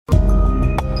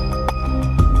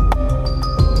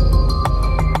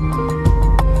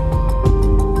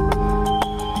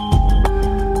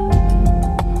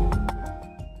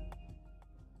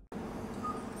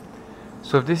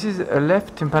So this is a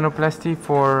left tympanoplasty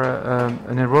for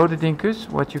an eroded incus.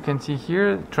 What you can see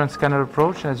here, transcanal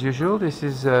approach as usual. This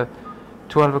is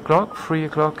 12 o'clock, 3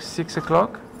 o'clock, 6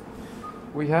 o'clock.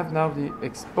 We have now the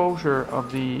exposure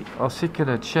of the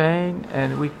ossicular chain,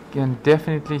 and we can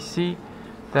definitely see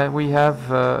that we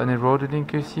have an eroded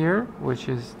incus here, which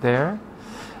is there,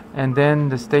 and then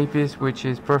the stapes, which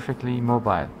is perfectly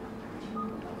mobile.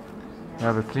 We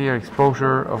have a clear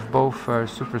exposure of both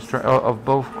of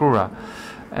both crura.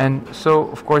 And so,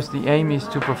 of course, the aim is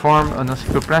to perform an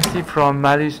ossiculoplasty from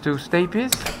malleus to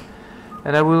stapes,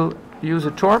 and I will use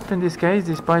a TORP in this case,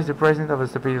 despite the presence of a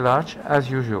stapedial arch, as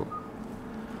usual.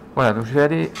 Voilà, donc je vais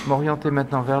aller m'orienter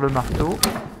maintenant vers le marteau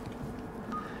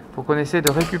pour qu'on essaie de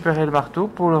récupérer le marteau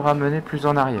pour le ramener plus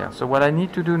en arrière. So what I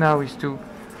need to do now is to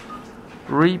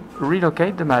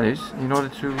relocate the malleus in order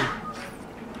to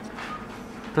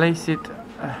place it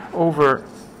over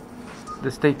the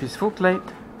stapes-footplate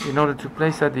in order to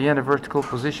place at the end a vertical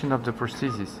position of the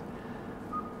prosthesis.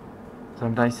 So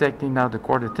I'm dissecting now the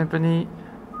quarter tympani,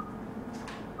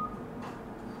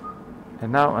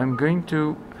 and now I'm going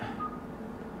to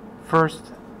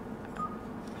first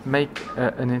make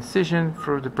an incision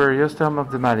through the periosteum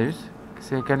of the malleus.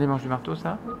 C'est quel dimanche du marteau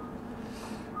ça?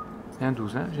 C'est un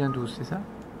 12, hein? J'ai un 12, c'est ça?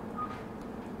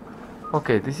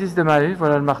 Ok, this is the malleus,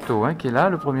 voilà le marteau hein, qui est là,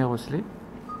 le premier osselet.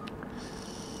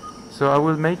 So I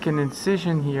will make an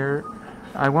incision here.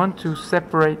 I want to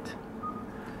separate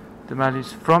the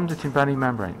malleus from the tympanic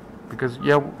membrane, because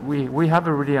yeah, we have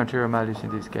a really anterior malleus in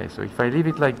this case. So if I leave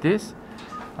it like this,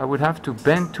 I would have to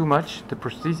bend too much the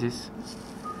prosthesis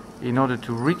in order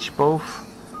to reach both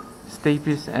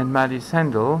stapes and malleus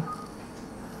handle,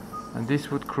 and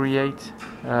this would create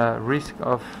risk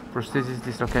of prosthesis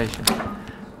dislocation.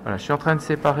 Voilà, je suis en train de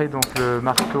séparer donc le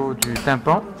marteau du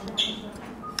tympan,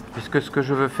 puisque ce que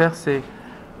je veux faire c'est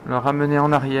le ramener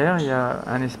en arrière. Il y a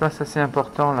un espace assez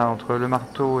important là entre le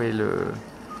marteau et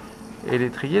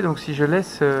l'étrier, donc si je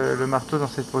laisse le marteau dans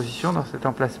cette position, dans cet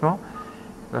emplacement,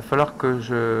 il va falloir que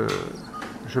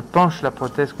je penche la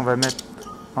prothèse qu'on va mettre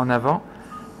en avant,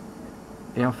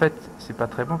 et en fait c'est pas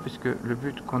très bon, puisque le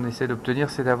but qu'on essaie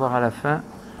d'obtenir c'est d'avoir à la fin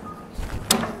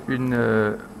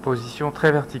une position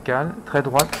très verticale, très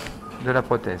droite de la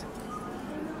prothèse.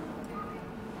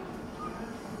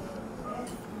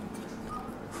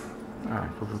 Alors,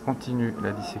 il faut que je continue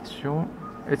la dissection.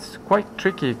 It's quite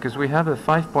tricky because we have a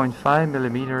 5.5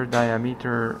 mm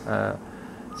diameter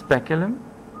speculum.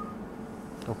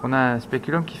 Donc on a un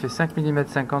spéculum qui fait 5 mm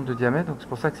 50 de diamètre, donc c'est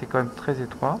pour ça que c'est quand même très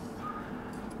étroit.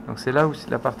 Donc c'est là où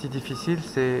la partie difficile,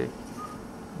 c'est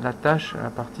la tâche, la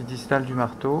partie distale du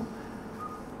marteau.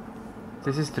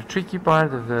 This is the tricky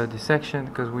part of the dissection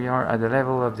because we are at the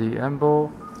level of the umbo,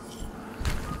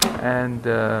 and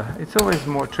it's always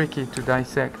more tricky to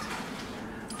dissect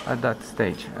at that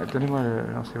stage. Donnez-moi le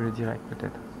lance-le direct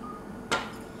peut-être.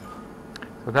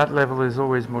 So that level is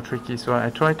always more tricky. So I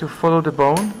try to follow the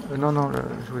bone. Non,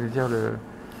 je voulais dire le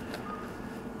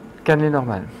cannelé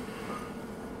normal.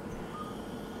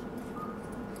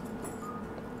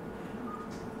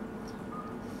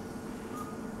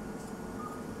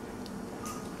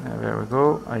 There we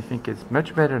go. I think it's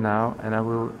much better now, and I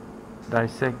will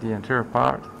dissect the anterior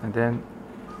part, and then.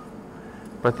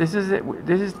 But this is it.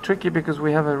 This is tricky because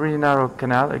we have a really narrow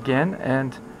canal again,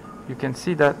 and you can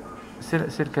see that. C'est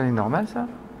le canal normal, ça?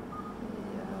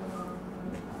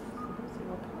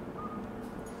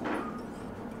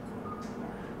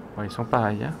 Ouais, ils sont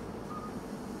pareils, hein?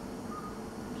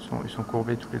 Ils sont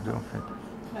courbés tous les deux, en fait.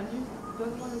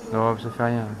 Non, ça fait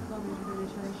rien.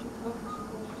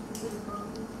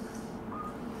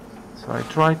 So I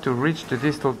try to reach the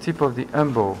distal tip of the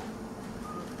umbo,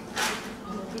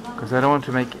 because I don't want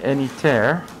to make any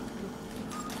tear.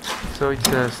 So it's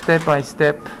a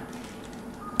step-by-step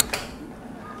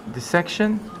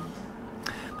dissection.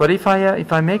 But if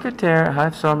I make a tear, I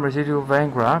have some residual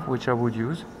vein graft which I would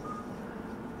use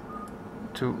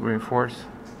to reinforce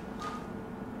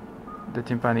the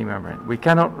tympanic membrane. We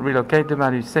cannot relocate the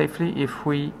malleus safely if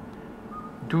we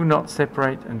do not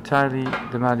separate entirely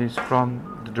the malleus from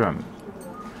the drum.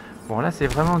 Bon, là c'est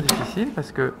vraiment difficile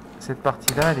parce que cette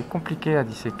partie-là elle est compliquée à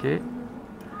disséquer.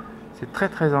 C'est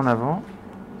très en avant.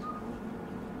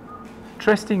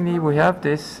 Interestingly, we have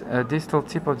this distal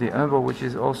tip of the umbo which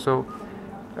is also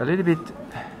a little bit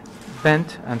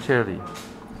bent anteriorly.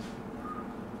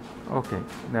 Okay,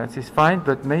 that is fine,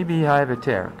 but maybe I have a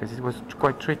tear because it was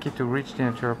quite tricky to reach the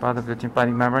anterior part of the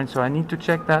tympanic membrane, so I need to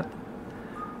check that.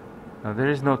 No,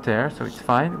 there is no tear, so it's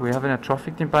fine. We have an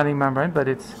atrophic tympanic membrane, but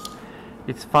it's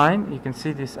fine. You can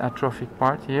see this atrophic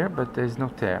part here, but there is no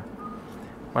tear.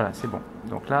 Voilà, c'est bon.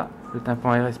 Donc là, le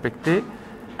tympan est respecté.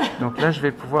 Donc là, je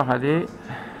vais pouvoir aller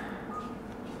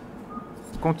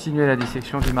continuer la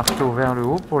dissection du marteau vers le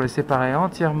haut pour le séparer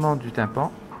entièrement du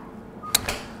tympan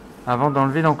avant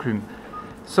d'enlever l'enclume.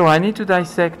 So I need to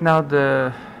dissect now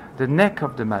the neck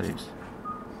of the malleus.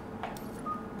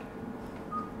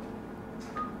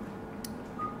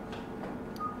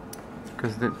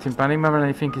 Because the tympanic membrane,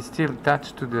 I think, is still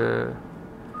attached to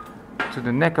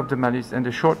the neck of the malleus and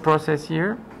the short process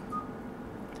here.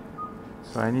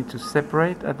 So I need to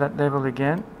separate at that level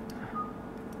again.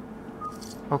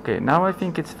 Okay, now I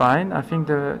think it's fine. I think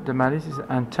the malleus is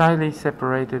entirely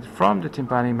separated from the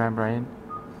tympanic membrane.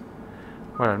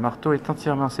 Voilà, le marteau est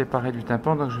entièrement séparé du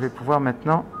tympan, donc je vais pouvoir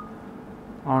maintenant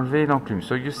enlever l'enclume.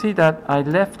 So you see that I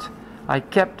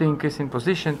kept the incus in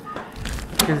position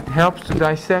because it helps to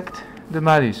dissect the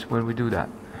malleus when we do that.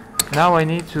 Now I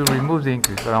need to remove the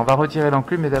incus. Voilà, on va retirer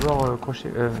l'enclume, mais d'abord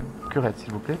curette,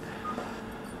 s'il vous plaît.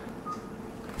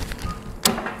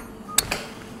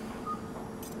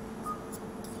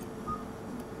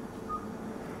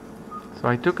 So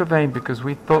I took a vein because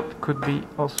we thought it could be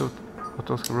also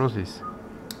otosclerosis.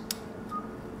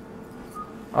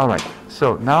 Alright,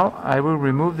 so now I will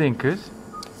remove the incus.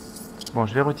 Bon,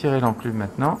 je vais retirer l'enclume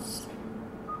maintenant.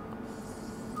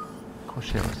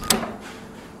 Crochet aussi.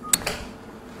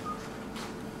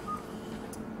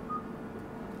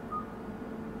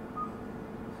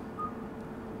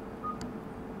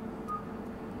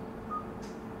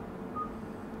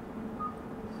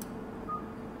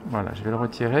 Voilà, je vais le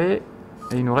retirer.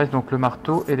 Et il nous reste donc le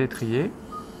marteau et l'étrier.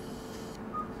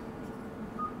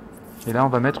 Et là, on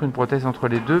va mettre une prothèse entre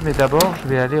les deux, mais d'abord, je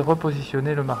vais aller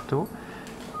repositionner le marteau.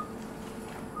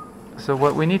 So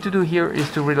what we need to do here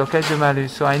is to relocate the malleus.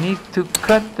 So I need to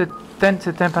cut the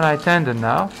tympanite tendon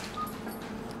now.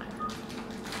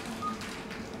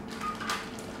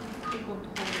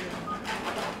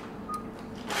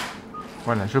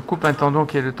 Voilà, je coupe un tendon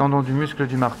qui est le tendon du muscle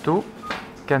du marteau,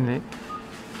 cannelé.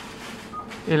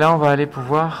 Et là, on va aller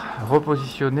pouvoir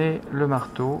repositionner le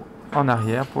marteau en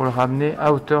arrière pour le ramener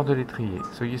à hauteur de l'étrier.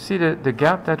 So you see the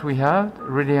gap that we have,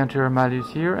 really anterior malleus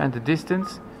here, and the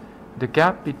distance, the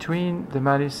gap between the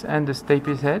malleus and the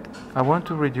stapes head. I want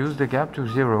to reduce the gap to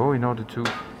 0 in order to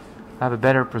have a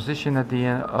better position at the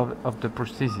end of the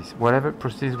prosthesis. Whatever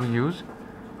prosthesis we use,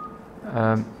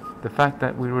 the fact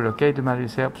that we relocate the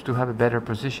malleus helps to have a better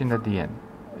position at the end,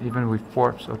 even with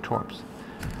forps or torps.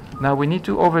 Now we need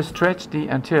to overstretch the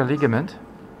anterior ligament.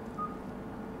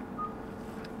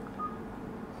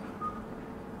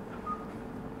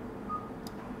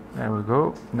 There we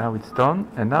go, now it's done,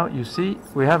 and now you see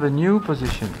we have a new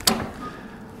position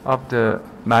of the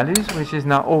malleus, which is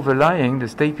now overlying the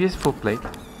stapes footplate,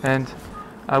 and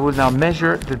I will now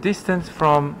measure the distance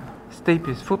from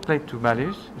stapes footplate to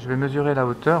malleus. Je vais mesurer la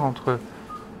hauteur entre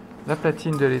la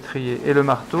platine de l'étrier et le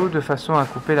marteau de façon à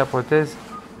couper la prothèse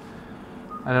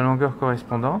à la longueur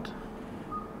correspondante.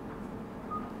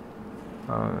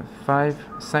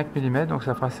 5 mm, donc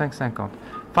ça fera 5,50.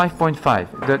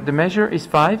 5.5. The measure is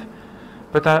 5,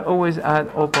 but I always add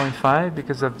 0.5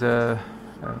 because of the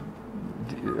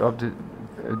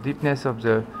deepness of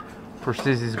the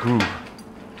prosthesis groove.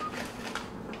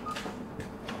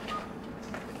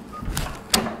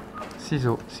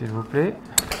 Ciseaux, s'il vous plaît.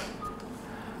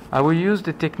 I will use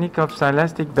the technique of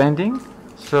silastic bending,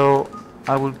 so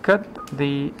I will cut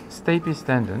the stapes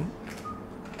tendon.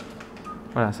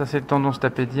 Voilà, ça c'est le tendon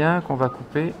stapédien qu'on va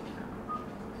couper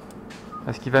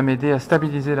parce qu'il va m'aider à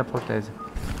stabiliser la prothèse.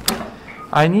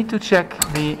 I need to check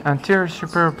the anterior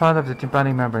superior part of the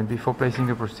tympanic membrane before placing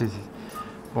the prosthesis.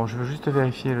 Bon, je veux juste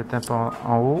vérifier le tympan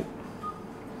en haut.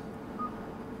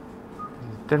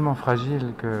 C'est tellement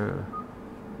fragile que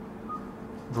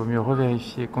il vaut mieux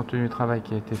revérifier compte tenu du travail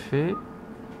qui a été fait.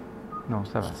 Non,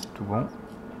 ça va, c'est tout bon.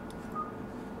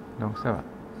 Donc ça va.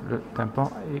 Le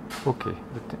tympan est OK.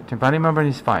 The tympanic membrane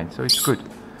is fine, so it's good.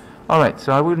 Alright,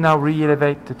 so I will now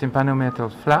re-elevate the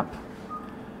tympanomeatal flap.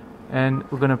 And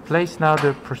we're going to place now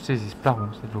the prosthesis. Pardon,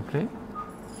 s'il vous plaît.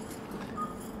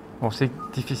 Bon, c'est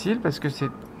difficile parce que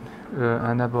c'est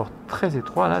un abord très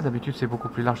étroit là. D'habitude, c'est beaucoup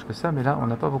plus large que ça, mais là, on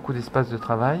n'a pas beaucoup d'espace de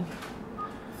travail.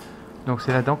 Donc,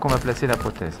 c'est là-dedans qu'on va placer la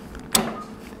prothèse.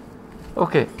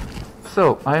 OK.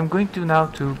 So, I am going to now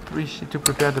to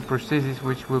prepare the prosthesis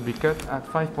which will be cut at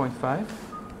 5.5.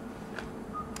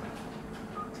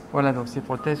 Voilà donc ces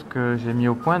prothèses que j'ai mis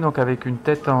au point, donc avec une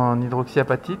tête en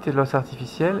hydroxyapatite et l'os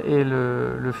artificiel et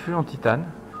le fût en titane.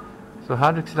 So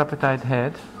hydroxyapatite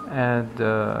head and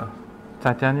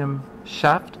titanium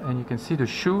shaft, and you can see the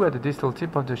shoe at the distal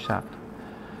tip of the shaft.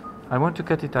 I want to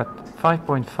cut it at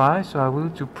 5.5, so I will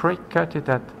to pre-cut it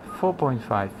at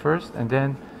 4.5 first, and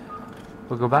then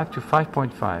we'll go back to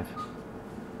 5.5.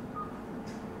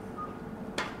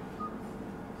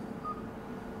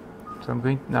 So I'm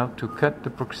going now to cut the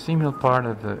proximal part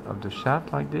of the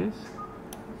shaft like this,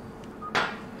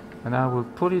 and I will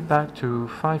pull it back to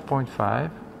 5.5.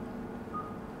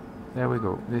 There we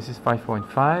go. This is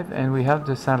 5.5, and we have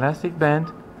the Silastic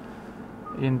band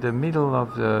in the middle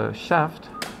of the shaft,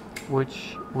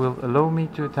 which will allow me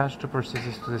to attach the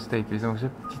prosthesis to the stapes. Donc ce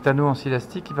petit anneau en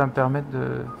silastique qui va me permettre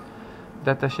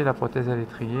d'attacher la prothèse à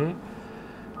l'étrier.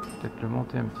 Peut-être le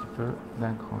monter un petit peu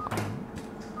d'un cran quand même.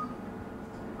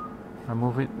 I'll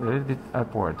move it a little bit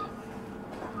upward.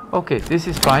 Ok, this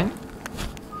is fine.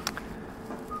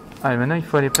 Allez, maintenant il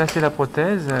faut aller placer la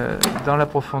prothèse dans la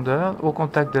profondeur, au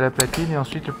contact de la platine, et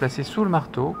ensuite le placer sous le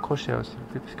marteau. Crochet aussi,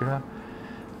 parce que là,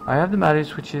 I have the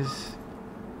malleus which is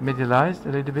medialized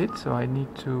a little bit, so I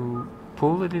need to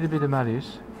pull a little bit the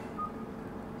malleus.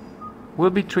 Will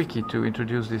be tricky to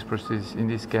introduce this prosthesis in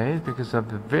this case because of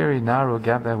the very narrow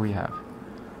gap that we have.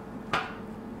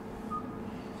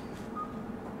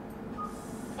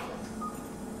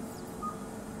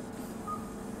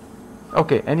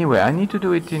 Okay, anyway, I need to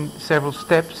do it in several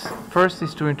steps. First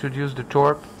is to introduce the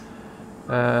TORP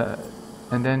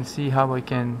and then see how I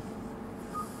can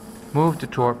move the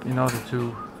TORP in order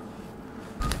to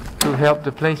help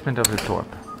the placement of the TORP.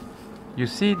 You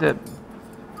see that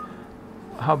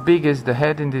how big is the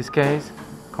head in this case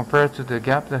compared to the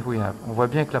gap that we have. On voit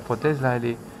bien que la prothèse là elle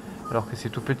est, alors que c'est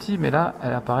tout petit, mais là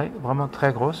elle apparaît vraiment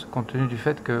très grosse compte tenu du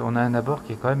fait qu'on a un abord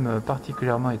qui est quand même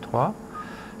particulièrement étroit.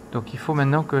 Donc il faut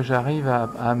maintenant que j'arrive à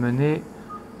amener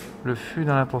le fût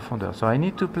dans la profondeur. So I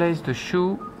need to place the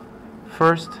shoe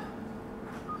first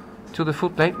to the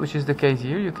footplate, which is the case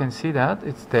here. You can see that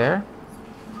it's there.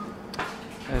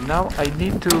 And now I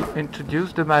need to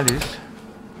introduce the malleus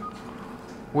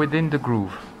within the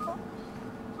groove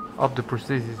of the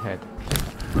prosthesis head.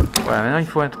 Voilà, maintenant il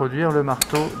faut introduire le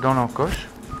marteau dans l'encoche.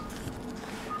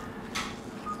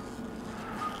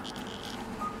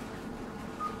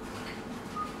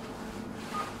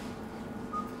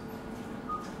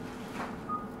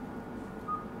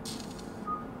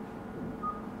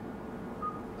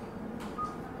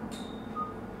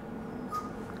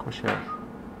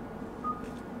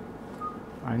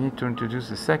 I need to introduce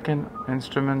the second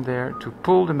instrument there to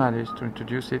pull the malleus to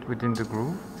introduce it within the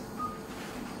groove.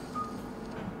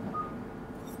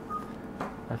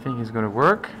 I think it's going to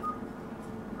work.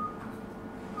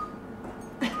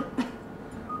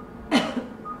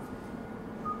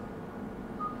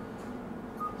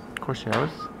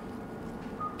 Crochets.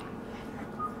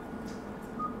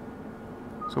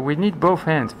 So we need both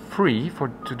hands free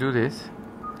to do this.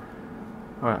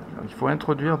 Voilà, alors, il faut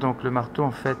introduire donc le marteau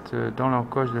en fait dans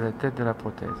l'encoche de la tête de la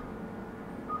prothèse.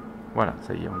 Voilà,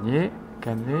 ça y est, on y est,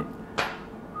 calmé.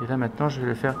 Et là maintenant je vais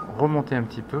le faire remonter un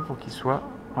petit peu pour qu'il soit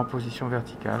en position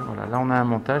verticale. Voilà, là on a un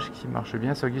montage qui marche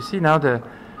bien. So you see now the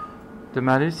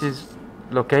malleus is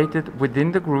located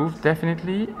within the groove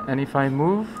definitely, and if I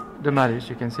move the malleus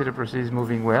you can see the prosthesis is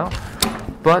moving well.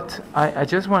 But I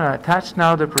just want to attach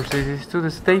now the prosthesis to the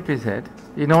stapes head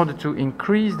in order to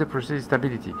increase the prosthesis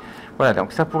stability. Voilà,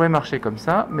 donc ça pourrait marcher comme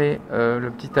ça, mais le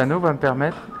petit anneau va me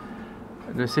permettre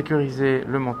de sécuriser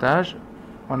le montage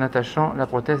en attachant la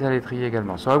prothèse à l'étrier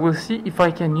également. So I will see if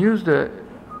I can use the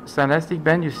Silastic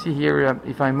band. You see here,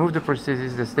 if I move the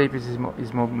prosthesis, the stapes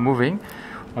is moving.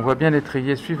 On voit bien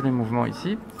l'étrier suivre les mouvements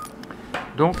ici.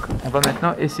 Donc on va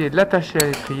maintenant essayer de l'attacher à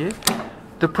l'étrier.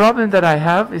 The problem that I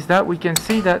have is that we can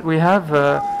see that we have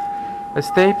a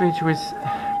stape which was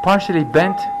partially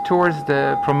bent towards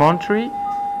the promontory,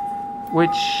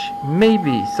 which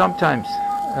maybe sometimes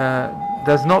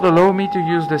does not allow me to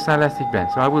use the Silastic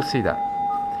band. So I will see that.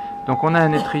 Donc on a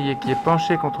un étrier qui est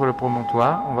penché contre le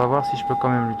promontoire. On va voir si je peux quand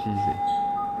même l'utiliser.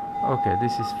 Okay,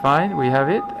 this is fine. We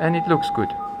have it and it looks good.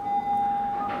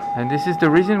 And this is the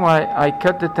reason why I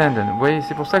cut the tendon. Vous voyez,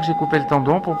 c'est pour ça que j'ai coupé le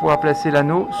tendon, pour pouvoir placer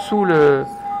l'anneau sous le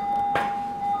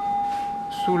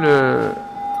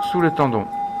tendon.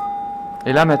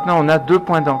 Et là maintenant on a deux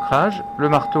points d'ancrage, le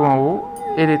marteau en haut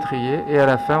et l'étrier, et à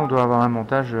la fin on doit avoir un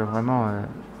montage vraiment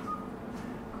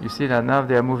you see that now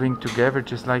they are moving together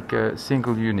just like a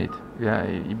single unit.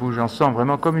 Ils bougent ensemble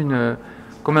vraiment comme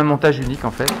un montage unique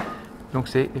en fait. Donc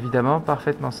c'est évidemment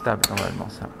parfaitement stable normalement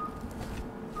ça.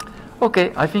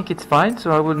 Okay, I think it's fine, so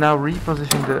I will now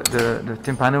reposition the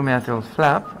tympanomeatal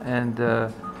flap, and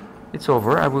it's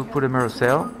over. I will put a mirror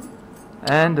cell,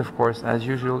 and of course, as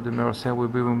usual, the mirror cell will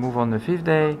be removed on the 5th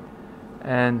day,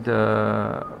 and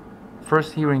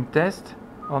first hearing test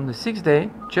on the 6th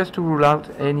day, just to rule out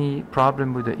any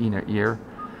problem with the inner ear,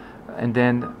 and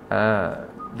then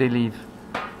they leave,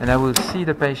 and I will see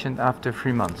the patient after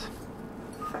 3 months.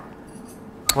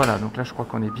 Voilà, donc là je crois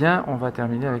qu'on est bien, on va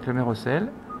terminer avec le mirror cell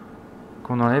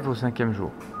qu'on enlève au 5e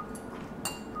jour.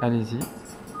 Allez-y.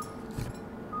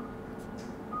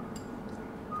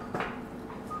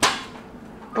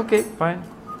 Ok, fine.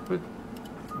 Good.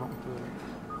 Bon, on peut...